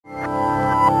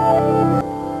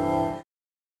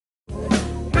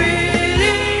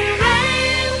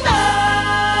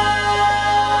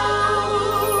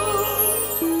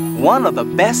One of the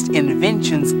best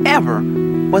inventions ever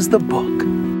was the book.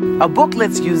 A book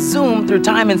lets you zoom through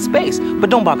time and space, but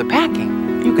don't bother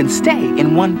packing. You can stay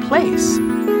in one place.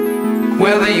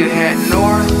 Whether you head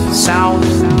north, south,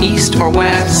 east, or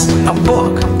west, a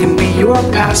book can be your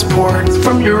passport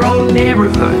from your own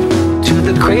neighborhood to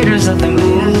the craters of the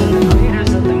moon.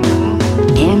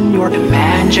 In your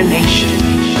imagination,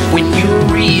 when you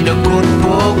read a good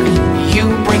book, you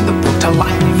bring the book to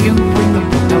life. You bring the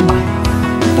book to life.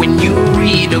 When you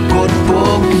read a good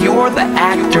book, you're the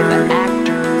actor.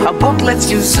 A book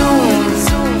lets you zoom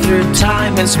through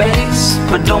time and space,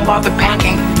 but don't bother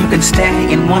packing. You can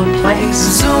stay in one place.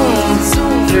 Zoom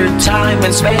through time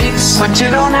and space, but you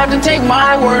don't have to take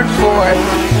my word for it.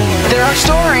 There are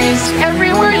stories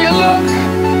everywhere you look,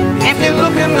 if you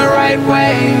look in the right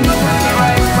way.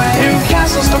 New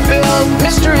castles to build,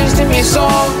 mysteries to be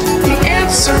solved. The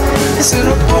answer is in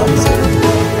a book.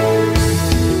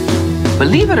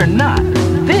 Believe it or not,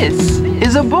 this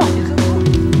is a book.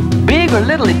 Big or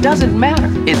little, it doesn't matter.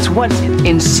 It's what's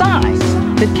inside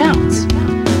that counts.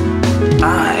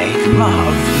 I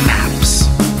love maps,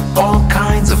 all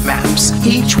kinds of maps.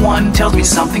 Each one tells me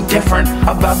something different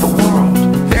about the world.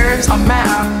 There's a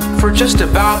map for just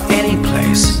about any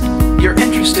place you're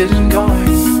interested in going.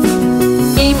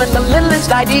 Even the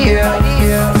littlest idea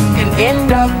can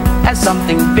end up as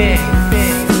something big.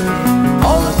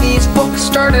 All of these books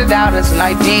started out as an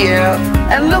idea,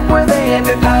 and look where they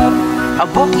ended up. A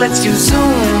book lets you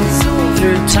zoom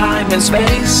through time and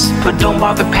space, but don't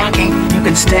bother packing. You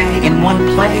can stay in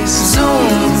one place.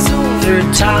 Zoom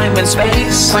through time and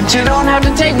space, but you don't have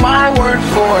to take my word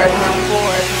for it.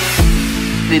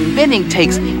 Inventing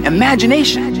takes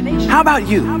imagination. How about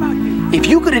you? If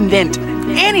you could invent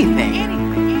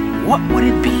anything, what would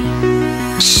it be?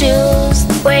 Shoes,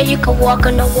 where you can walk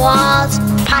on the walls.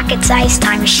 Pocket-sized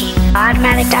time machine.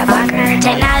 Automatic dog walker.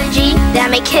 Technology that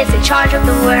make kids in charge of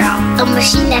the world. A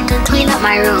machine that can clean up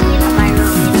my room.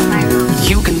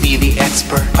 You can be the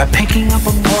expert by picking up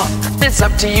a book. It's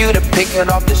up to you to pick it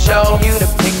off the shelf.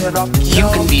 You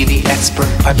can be the expert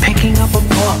by picking up a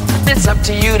book. It's up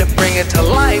to you to bring it to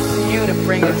life.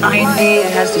 An idea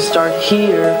has to start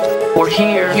here or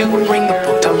here. You bring the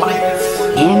book to life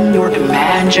in your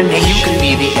imagination. You can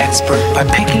be the expert by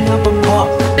picking up a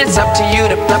book. It's up to you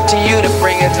to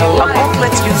bring it to life. A book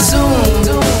lets you zoom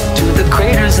to the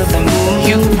craters of the moon.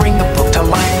 You bring the book to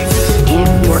life in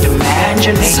your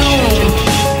imagination. Zoom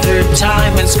through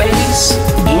time and space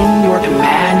in your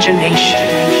imagination.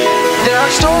 There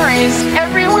are stories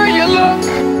everywhere you look,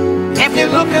 if you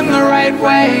look in the right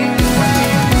way.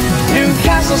 New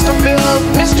castles to build,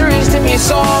 mysteries to be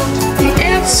solved. The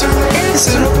answer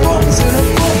is in a book.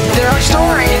 There are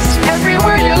stories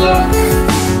everywhere you look,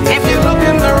 if you look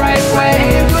in the right way.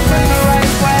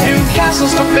 New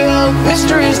castles to build,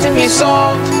 mysteries to be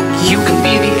solved. You can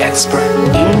be the expert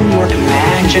in your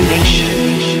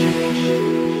imagination.